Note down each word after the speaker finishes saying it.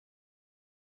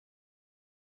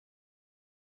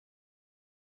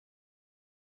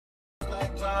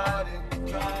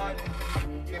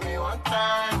Give me one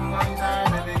time,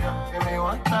 baby girl. Give me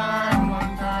one time,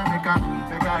 make I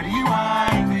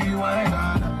rewind.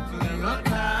 So there's no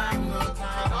time, no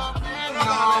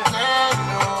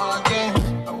again.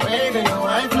 I'm waving a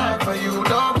white flag for you,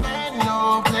 don't play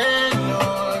no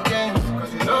again.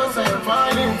 Cause you know say I'm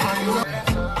fighting for you.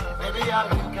 Baby, I've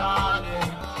been calling.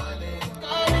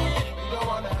 You don't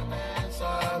wanna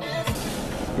answer.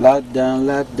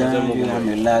 Lockdown, you have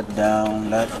me lockdown.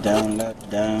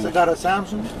 ¿Se got a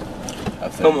Samsung?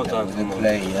 ¿Cómo Samsung?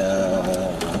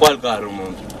 ¿Cuál carro,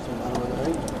 man?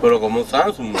 Pero como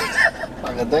Samsung, man.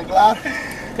 Para que esté claro.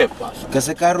 ¿Qué pasa? Que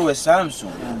ese carro es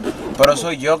Samsung. Pero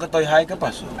soy yo que estoy high, ¿qué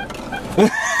pasó?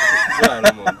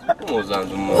 Claro, man. ¿Cómo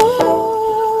Samsung, man?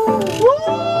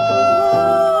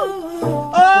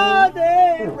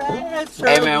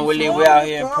 Hey man, we out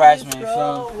here in Price, man,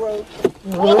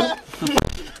 What?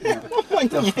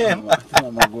 Yeah, man.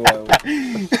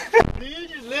 Do you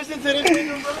just listen to this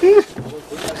nigga, bro?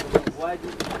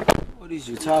 What is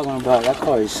you talking about? That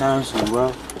car is Samsung,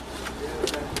 bro.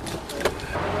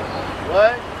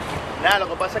 What? Nada, lo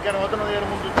que pasa es que a nosotros nos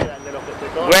dieron un tutorial de los que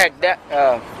todos. Greg, that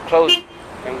close.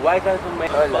 And white guys will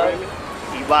make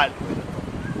Igual.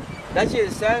 That shit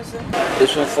is Samsung.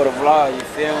 This one for the vlog, you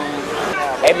feel me?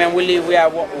 Hey man, we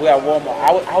at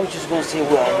Walmart. I was just gonna say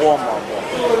we're at Walmart, bro.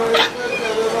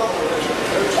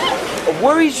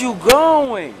 Where is you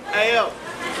going? Hey yo,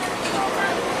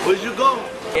 where's you going?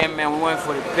 Yeah man, we went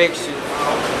for the picture.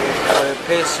 For the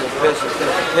picture.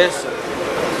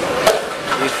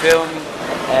 You feel me?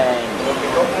 And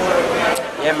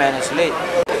yeah man, it's lit.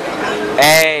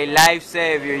 Hey,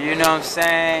 lifesaver, you know what I'm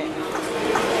saying?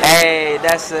 Hey,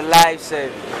 that's a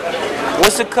lifesaver.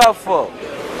 What's the cup for?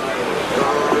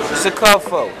 What's the cup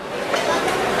for?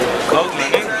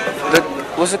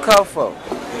 What's the cup for?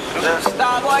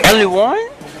 Only one?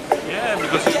 Yeah,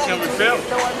 because you can refill.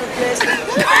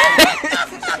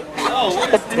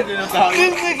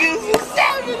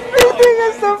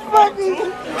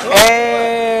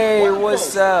 Hey,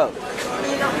 what's up?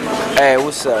 Hey,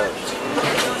 what's up?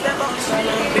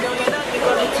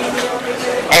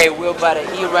 Hey, we're about to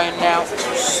eat right now,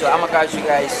 so I'm gonna catch you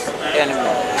guys in a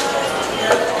minute.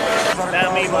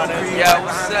 Yo,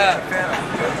 what's up?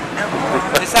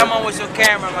 This time I'm with your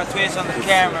camera, my twins on the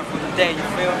camera for the day, you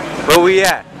feel me? Where we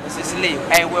at? This is lit.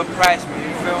 Hey, we're Price, man,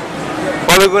 you feel me?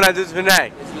 What we gonna do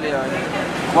tonight? It's lit,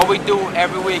 what we do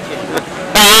every weekend.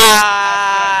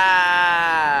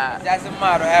 That's the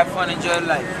motto, have fun, enjoy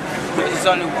life. It's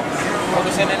only one.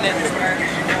 Focus on the next.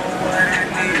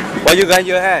 What you got in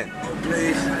your hand?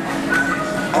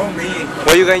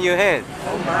 What you got in your hand?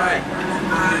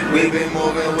 We've been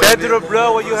moving. Tell to the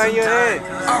blood what you have in your hand.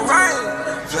 Alright.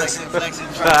 Flexing,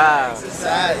 Ah.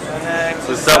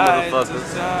 What's up, motherfucker?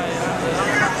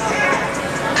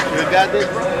 You got this,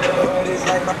 bro?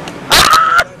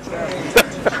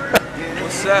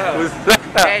 What's up?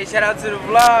 Hey, shout out to the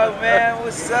vlog, man.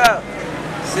 What's up?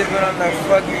 Sipping on the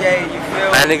fucking yay, you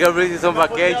feel me? And nigga bring you some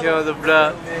vacation on the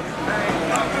blood.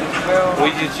 We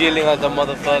just chilling as a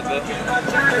motherfucker.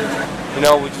 You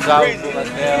know, we just out like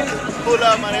there. Pull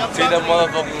up, man. See the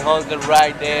motherfucking hustle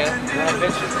right there.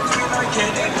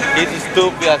 He's just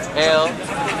stupid as hell.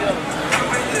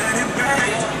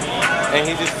 And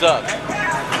he just sucks.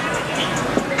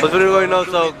 What's really going on,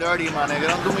 so? Dirty, my nigga.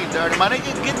 Don't do me dirty. My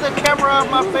nigga, get the camera out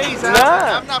of my face.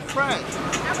 Nah. I'm not French.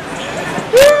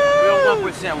 We're on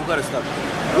 1%. We gotta stop.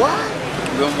 What?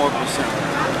 We're on 1%.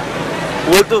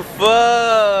 What the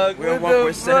fuck? We're what 1%.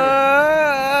 the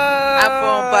fuck?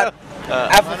 iPhone, but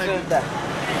iPhone feels that.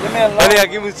 Give me a Honey, long.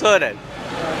 give me soda.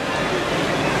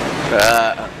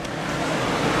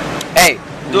 Hey,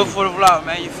 do it for the vlog,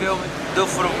 man. You feel me? Do it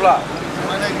for the vlog.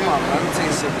 My nigga. Come on, man. Let me take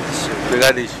a sip of this shit. We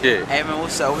got this shit. Hey, man,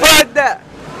 what's up? Fuck that!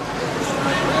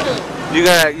 You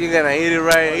gonna eat it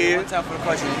right here? One time for the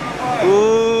question.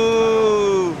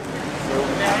 Ooh.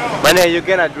 Man, you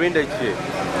cannot drink that shit.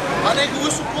 My nigga, we're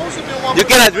supposed to be one. You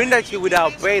cannot drink that shit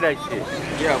without paying that shit.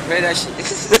 Yo, play that shit.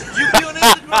 You be on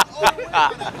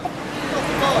Instagram.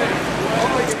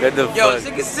 Get the Yo, fuck.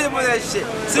 take a sip of that shit.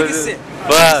 Take a sip.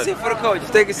 Fuck. Sip for the coach.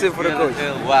 Take a sip for the coach.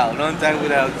 Wow, long time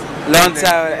without. Long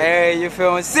time. Hey, you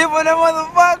feel me? Sip on that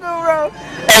motherfucker, bro.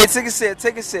 Hey, take a sip.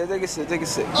 Take a sip. Take a sip. Take a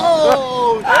sip.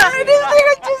 Oh, Hey, this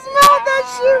nigga just smelled that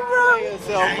shit, bro.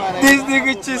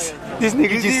 This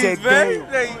nigga just said, damn.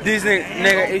 This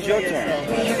nigga, it's your turn.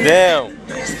 Damn.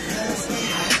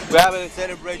 We're having a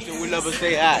celebration. We love to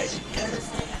say hi.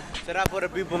 Shout out for the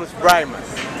people in Sprite, man.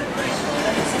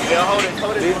 Yeah, hold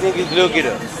it. These niggas look at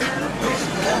us.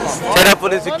 Set up for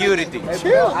the security. He's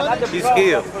here.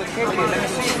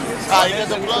 Ah, you got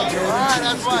the plug? Ah,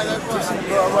 that's why.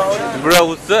 Bro,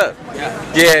 what's up?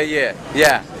 Yeah.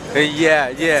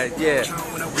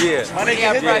 My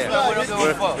nigga, hit my phone, we don't give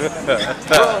a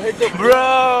fuck.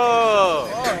 Bro!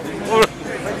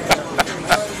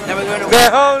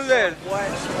 They're homeless.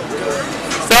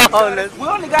 So homeless. We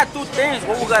only got 2 things,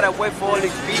 but we gotta wait for all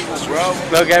these people, bro.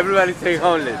 Look, everybody say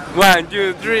homeless. 1,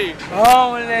 2, 3.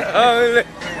 Homeless. Homeless.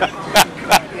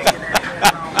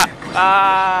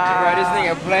 Bro, this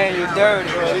nigga playing you dirty.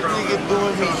 Bro, this nigga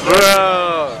doing me.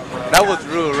 Bro, that was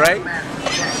rude, right?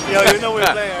 Yo, you know we're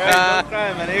playing, right? Don't cry,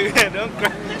 man. Don't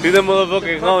cry. You're the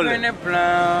motherfucking homeless.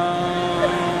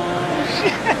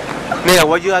 Nigga,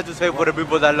 what you have to say for the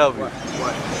people that love you?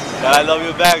 That I love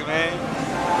you back, man.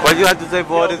 What you have to say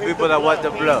for all these people that watch the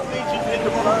vlog?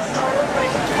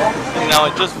 You know,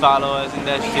 just follow us and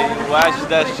that shit. Watch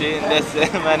that shit and that's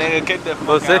it, my nigga. Get the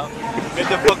fuck out. Get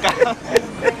the fuck out.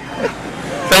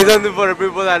 Say something for the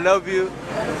people that love you.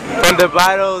 From the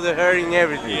battle, the hurting,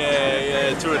 everything.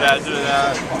 Yeah, true that.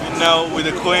 You know, with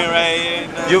the queen right here.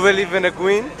 You believe in the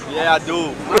queen? Yeah, I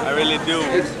do. I really do.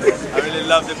 I really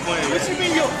love the queen. What you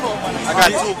mean I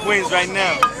got 2 queens right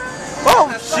now.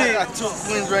 Oh shit! I got 2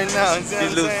 queens right now. You She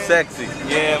looks sexy.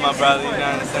 Yeah, my brother. You know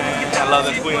what I'm saying? I love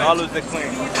the queen. Always the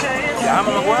queen.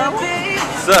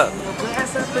 What's up?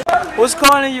 Who's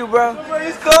calling you, bro?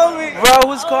 Please call me. Bro,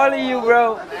 who's calling you,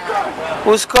 bro?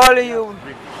 Who's calling you?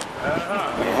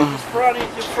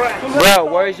 Bro,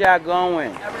 where's y'all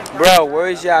going? Bro,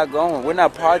 where's y'all going? We're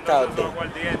not parked out there.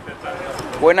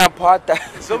 We're not parked out.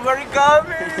 Somebody call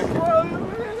me.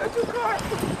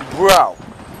 Bro.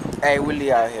 Hey,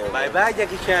 Willie out here. Bye bye,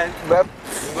 Jackie Chan. Bro.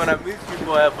 We're gonna miss you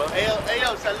forever. Hey,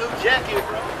 yo, salute Jackie,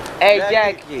 bro. Hey,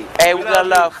 Jackie. Hey, we got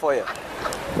love for you.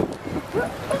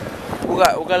 We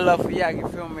got love for y'all, you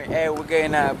feel me? Hey, we're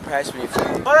getting press me, feel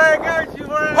me? Alright, I got you.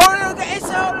 Hold on, it's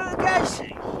a whole other gang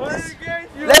shit.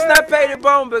 Let's not pay the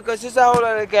bone because it's a whole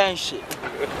other gang shit.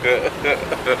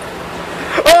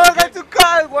 Oh, I got 2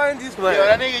 cars going this way. Yo,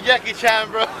 that nigga Jackie Chan,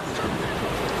 bro.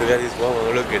 Look at this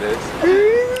woman, look at this.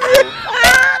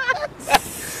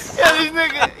 Yo, this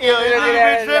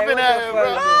nigga be tripping at him,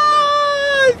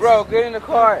 bro. Bro, get in the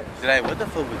car. She's like, what the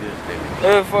fuck with this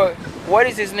nigga? What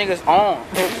is this nigga's on?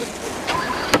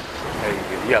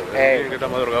 Hey, que está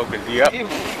más drogado que el día.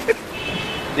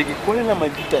 De que cuál es la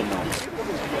maldita no.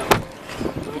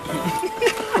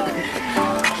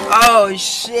 Oh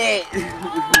shit.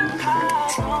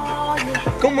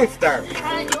 ¿Cómo estás?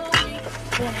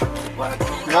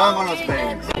 No con los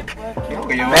peines.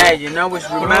 Man, you know what's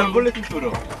remember?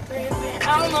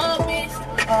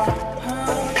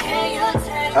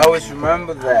 I always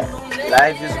remember that.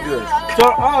 Life is good.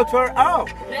 Turn out.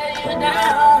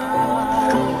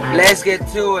 Let's get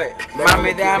to it.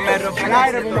 Mami, déjame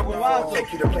romper.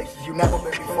 Take you to places you never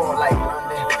been before, like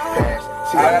London, Paris.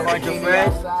 See, I got a bunch of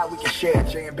friends. outside, we can share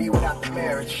J&B without the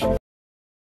marriage.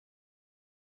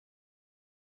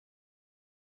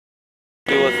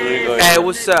 Hey,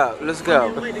 what's up? Let's go.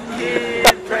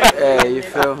 Hey, you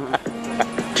feel me?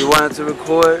 You wanted to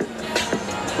record?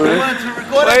 Wait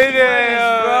there,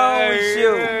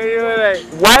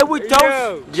 Why we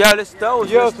toast? Yo, let's toast.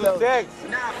 Yo, Let's su toast. sex.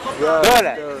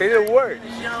 Dora, say the word.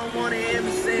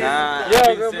 Nah, Yo,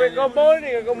 come on,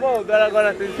 nigga, come on. Dora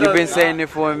gonna say you've been saying it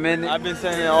for a minute. I've been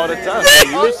saying it all the time.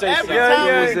 So you say something. You've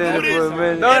been saying it for a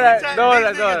minute.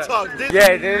 Dora. Yeah,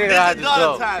 they nigga have to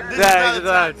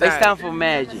talk. It's time for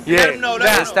magic. Yeah,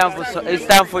 It's time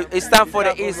for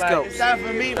the East Coast. It's time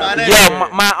for me, man. Yo,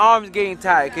 my arm's getting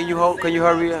tired. Can you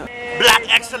hurry up? Black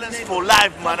excellence for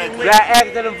life, man. Black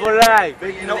excellent for life.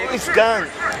 Big nose gang.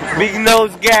 Big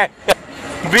nose gang.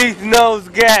 Big nose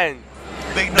gang.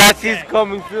 Big nose That gang. is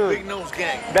coming soon. Big nose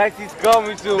gang. That is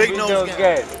coming soon. Big Big nose nose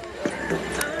gang.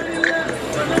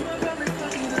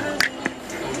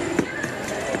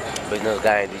 Big nose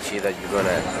gang is the shit that you're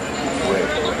gonna wear.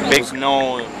 Big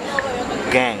nose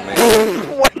gang, man.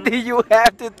 Why do you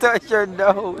have to touch your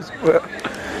nose, bro?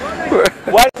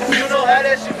 What? You know how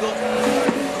that shit go.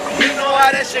 You know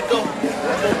how that shit go.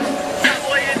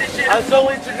 I'm so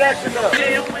international.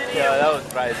 Yeah, that was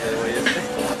priceless.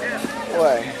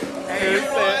 What? You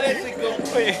know how that shit go.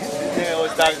 This nigga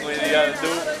was talking with the other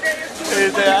dude. He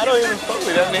said, I don't even fuck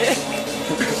with that nigga.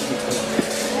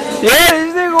 Yeah,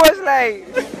 this nigga was like,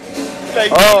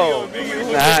 Like, oh,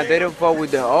 Biggie, nah, they don't fuck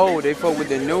with the old, they fuck with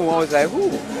the new. I was like, who?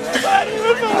 I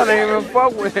don't even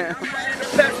fuck with him.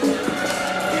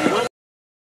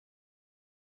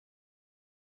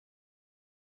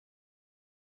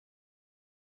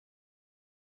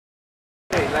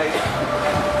 Like,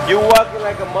 you walking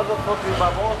like a motherfucking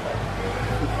babosa.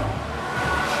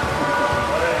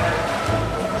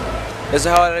 It's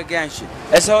a whole other gang shit.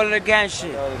 It's a whole other gang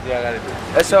shit.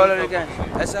 It's a whole other gang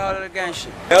shit. It's a whole other gang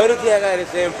shit. The only thing I got the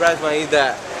same price when I eat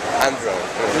that Android.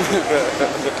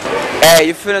 Hey,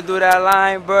 you finna do that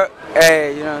line, bro?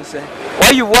 Hey, you know what I'm saying?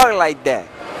 Why you walk like that?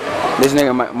 This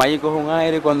nigga, Mayi coge un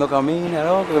aire cuando camina,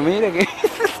 loco. Mira que...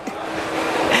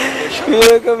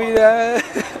 Mira camina.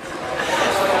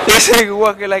 This nigga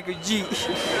walking like a G.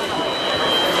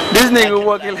 This nigga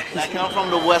walking like I'm from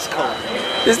the West Coast.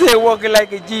 This nigga walking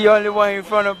like a G, only one in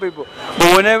front of people.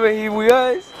 But whenever he with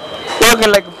us,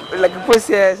 walking like a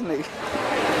pussy ass nigga.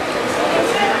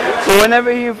 So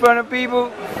whenever he in front of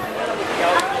people,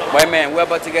 wait man, we're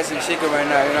about to get some chicken right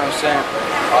now, you know what I'm saying?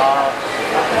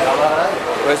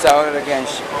 Where's all of the gang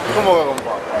shit? ¿Cómo que con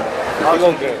pavo?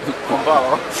 ¿Con qué? Con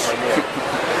pavo.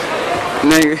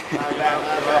 Nigga.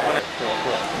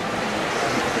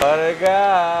 Oh my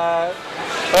God.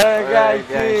 Oh my God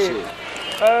shit.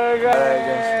 Oh my God.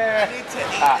 I need to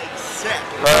eat set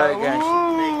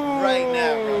right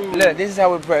now, bro. Look, this is how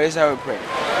we pray. This is how we pray.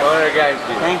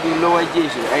 Thank you, Lord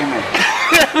Jesus. Amen.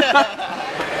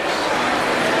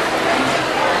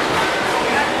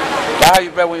 That's how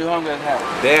you pray when you're hungry as hell.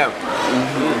 Damn.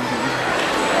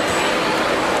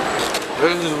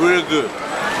 This is really good.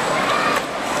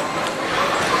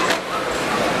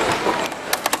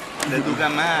 Le toca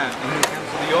más.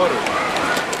 The order.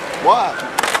 What?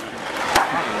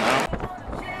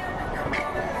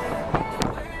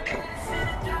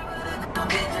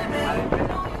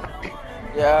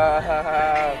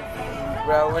 Yeah,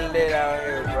 bro, we're lit out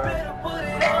here, bro.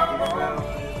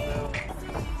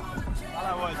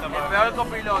 El peor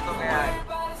copiloto que hay.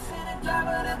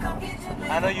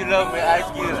 I know you love me,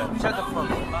 Ice Killer. Shut the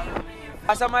fuck up.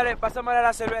 Pásame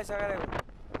la cerveza, Gregory.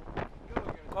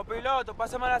 Copiloto,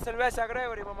 pásame la cerveza,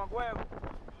 Gregory, mamacuevo.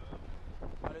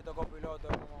 Maldito copiloto,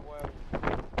 mamacuevo.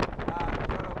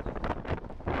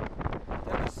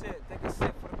 Take a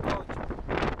sip for the culture.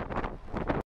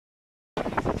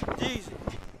 Jesus,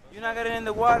 you're not getting in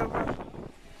the water, bro?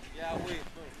 Yeah, wait.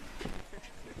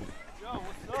 Yo,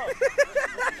 what's up?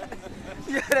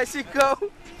 Yeah, that shit go.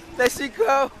 That shit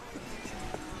go.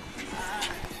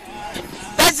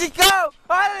 That shit go.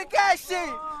 All the gas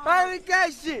shit. All the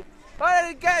gas shit. All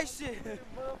the gas shit.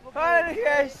 All the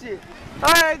gas shit.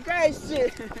 All the gas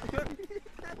shit.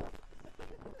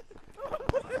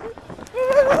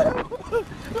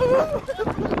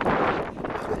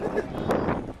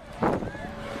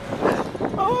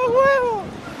 Oh, wow.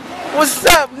 What's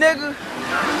up, nigga?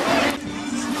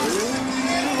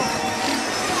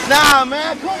 Nah,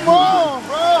 man, come on,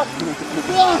 bro.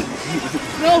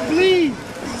 No, please.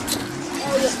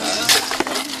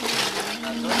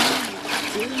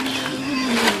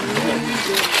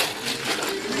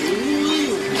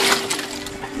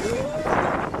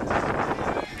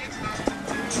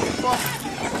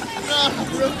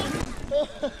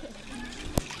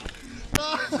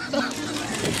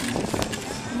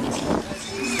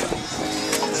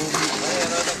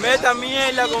 Meta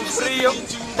mierda con frío,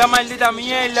 esta maldita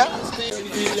mierda. Please,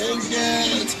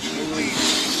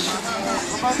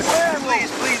 my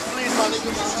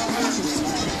nigga.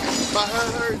 My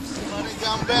head hurts. My nigga,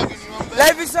 I'm begging you. I'm begging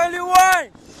Life is only one.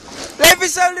 Life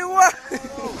is only one.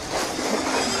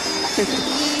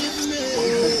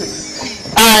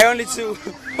 Alright, only two.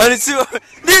 Only two.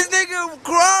 This nigga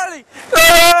crawling.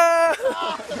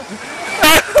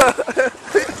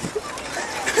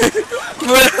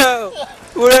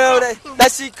 What up?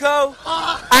 That shit cold?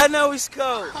 I know it's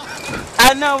cold.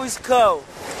 I know it's cold.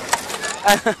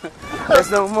 That's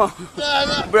no more.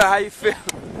 Bro, how you feel?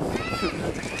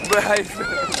 Bro, how you feel?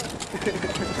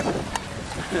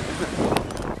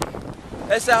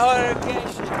 That's a hard game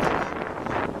shit.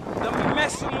 Don't be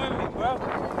messing with me, bro.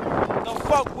 Don't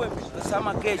fuck with me, cause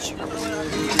I'ma get you. You know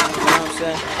what I'm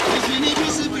saying?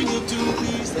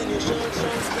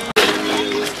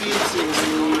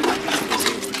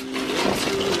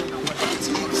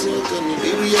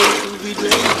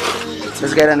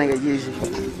 Let's get that nigga Yeezy.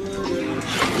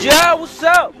 Joe, what's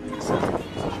up?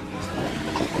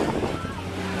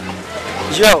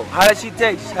 Joe, how did she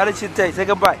taste? How did she taste? Take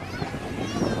a bite.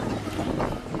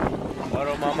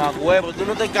 Pero mamá huevo, tú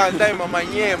no te cantas, mamá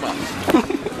ñema.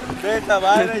 De esta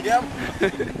vaina ya.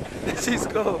 She's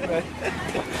cool, man.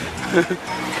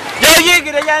 Yo,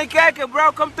 Yiggy, the young cacker,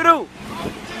 bro, come through.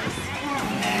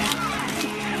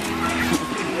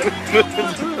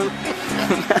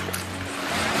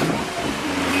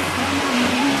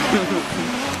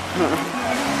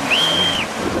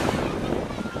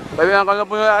 Baby, ang kanya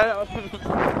po yung...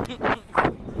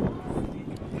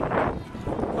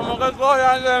 Como que coge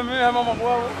antes de mí, mamá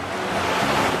huevo.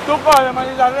 Tú coge,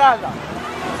 manita rata.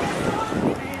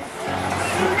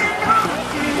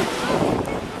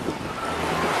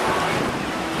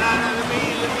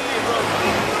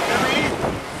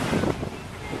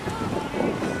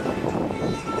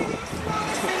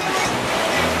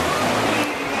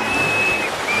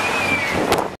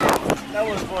 That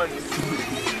was funny.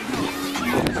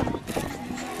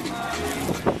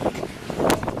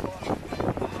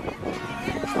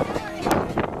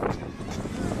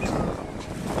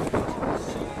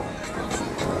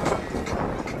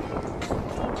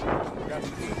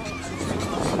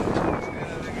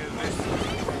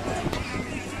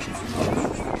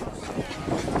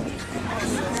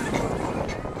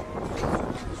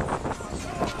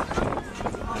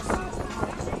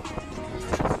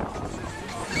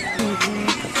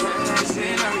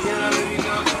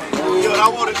 Yo, I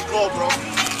want it to go, bro.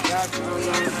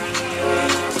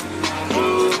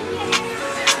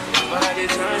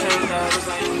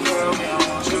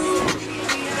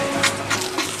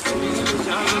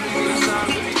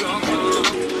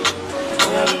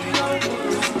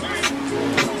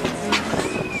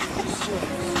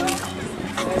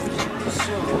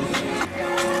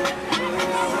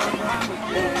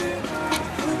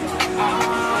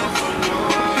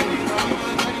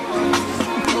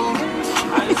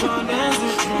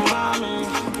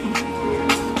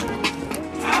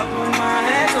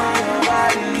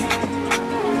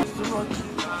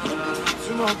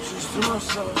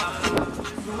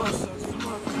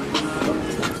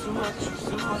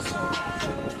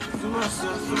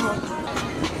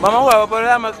 Mamá huevo, pero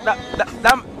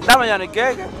dame ya ni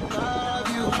queque.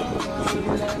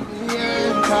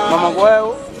 Mamá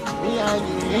huevo.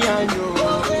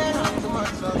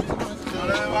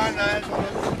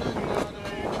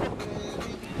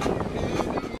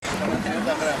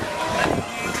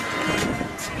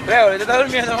 Gregory, ¿te estás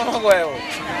durmiendo, mamá huevo?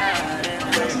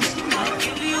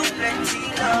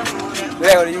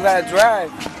 Gregory, you gotta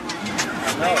drive.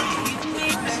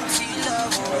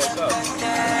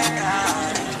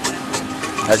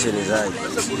 Así les hay.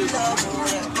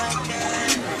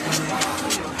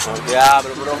 Diablo,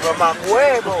 pero mamá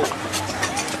huevo.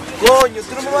 Coño,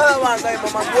 tú no me vas a dar banda de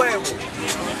mamá huevo.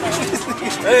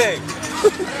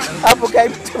 Ah, porque hay...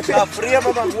 Está fría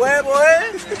mamá huevo,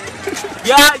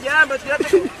 Ya, me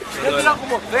tiraste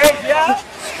como 6 ya.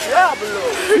 Diablo.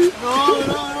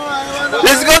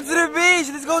 Let's go to the beach,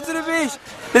 let's go to the beach.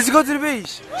 Let's go to the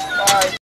beach.